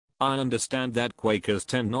I understand that Quakers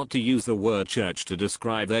tend not to use the word church to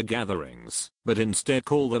describe their gatherings, but instead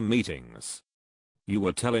call them meetings. You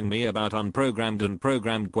were telling me about unprogrammed and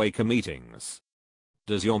programmed Quaker meetings.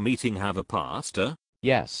 Does your meeting have a pastor?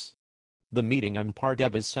 Yes. The meeting I'm part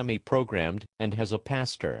of is semi-programmed and has a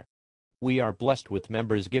pastor. We are blessed with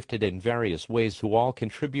members gifted in various ways who all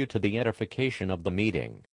contribute to the edification of the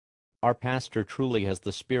meeting. Our pastor truly has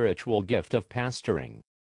the spiritual gift of pastoring.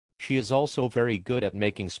 She is also very good at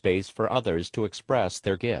making space for others to express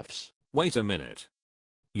their gifts. Wait a minute.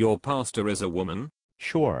 Your pastor is a woman?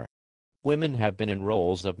 Sure. Women have been in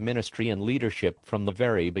roles of ministry and leadership from the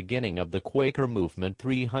very beginning of the Quaker movement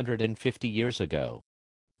 350 years ago.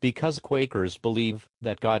 Because Quakers believe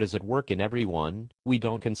that God is at work in everyone, we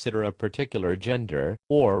don't consider a particular gender,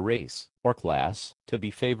 or race, or class, to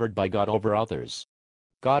be favored by God over others.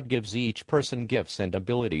 God gives each person gifts and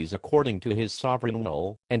abilities according to his sovereign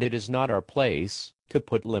will, and it is not our place to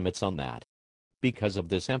put limits on that. Because of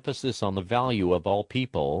this emphasis on the value of all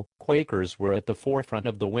people, Quakers were at the forefront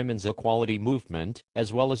of the women's equality movement,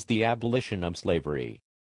 as well as the abolition of slavery.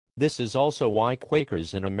 This is also why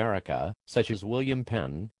Quakers in America, such as William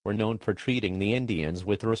Penn, were known for treating the Indians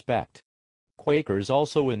with respect. Quakers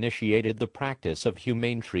also initiated the practice of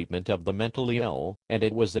humane treatment of the mentally ill, and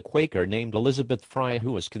it was a Quaker named Elizabeth Fry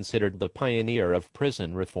who is considered the pioneer of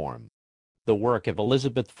prison reform. The work of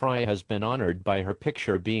Elizabeth Fry has been honored by her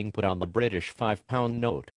picture being put on the British £5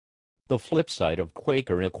 note. The flip side of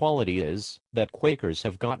Quaker equality is that Quakers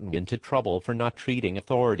have gotten into trouble for not treating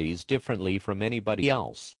authorities differently from anybody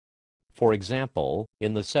else. For example,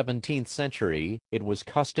 in the 17th century, it was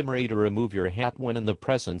customary to remove your hat when in the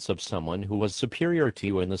presence of someone who was superior to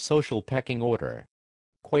you in the social pecking order.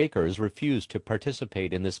 Quakers refused to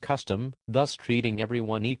participate in this custom, thus treating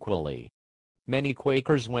everyone equally. Many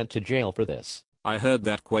Quakers went to jail for this. I heard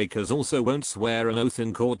that Quakers also won't swear an oath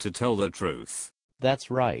in court to tell the truth.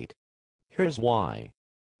 That's right. Here's why.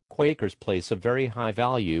 Quakers place a very high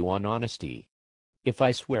value on honesty. If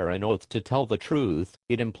I swear an oath to tell the truth,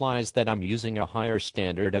 it implies that I'm using a higher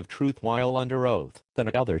standard of truth while under oath than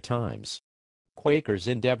at other times. Quakers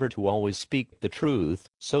endeavor to always speak the truth,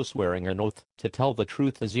 so swearing an oath to tell the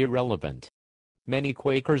truth is irrelevant. Many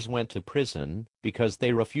Quakers went to prison because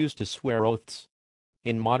they refused to swear oaths.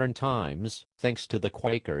 In modern times, thanks to the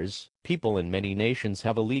Quakers, people in many nations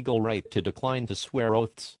have a legal right to decline to swear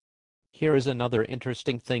oaths. Here is another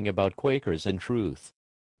interesting thing about Quakers and truth.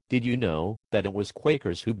 Did you know that it was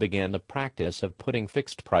Quakers who began the practice of putting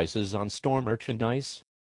fixed prices on store merchandise?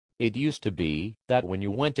 It used to be that when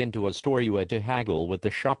you went into a store you had to haggle with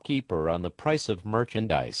the shopkeeper on the price of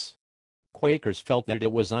merchandise. Quakers felt that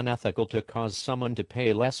it was unethical to cause someone to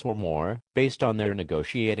pay less or more based on their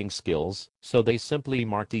negotiating skills, so they simply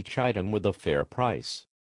marked each item with a fair price.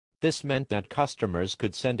 This meant that customers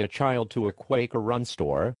could send a child to a Quaker-run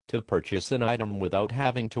store to purchase an item without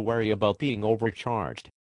having to worry about being overcharged.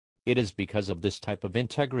 It is because of this type of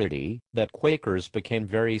integrity that Quakers became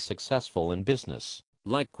very successful in business.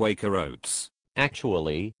 Like Quaker Oats.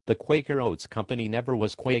 Actually, the Quaker Oats Company never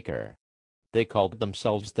was Quaker. They called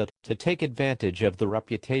themselves that to take advantage of the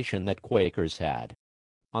reputation that Quakers had.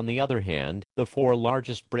 On the other hand, the four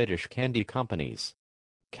largest British candy companies,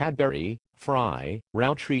 Cadbury, Fry,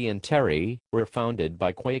 Rowntree and Terry, were founded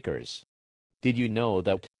by Quakers. Did you know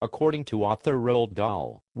that, according to author Roald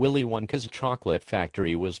Dahl, Willy Wonka's chocolate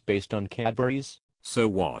factory was based on Cadbury's? So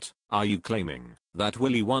what, are you claiming that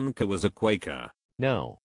Willy Wonka was a Quaker?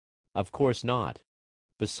 No. Of course not.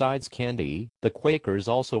 Besides candy, the Quakers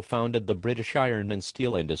also founded the British iron and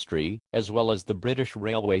steel industry, as well as the British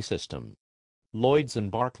railway system. Lloyds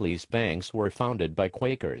and Barclays banks were founded by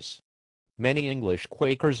Quakers. Many English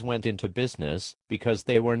Quakers went into business because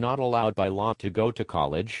they were not allowed by law to go to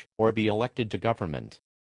college or be elected to government.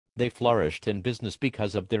 They flourished in business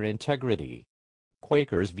because of their integrity.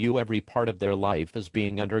 Quakers view every part of their life as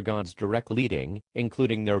being under God's direct leading,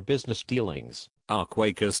 including their business dealings. Are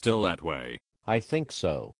Quakers still that way? I think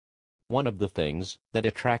so. One of the things that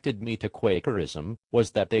attracted me to Quakerism was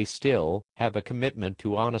that they still have a commitment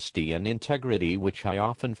to honesty and integrity which I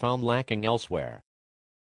often found lacking elsewhere.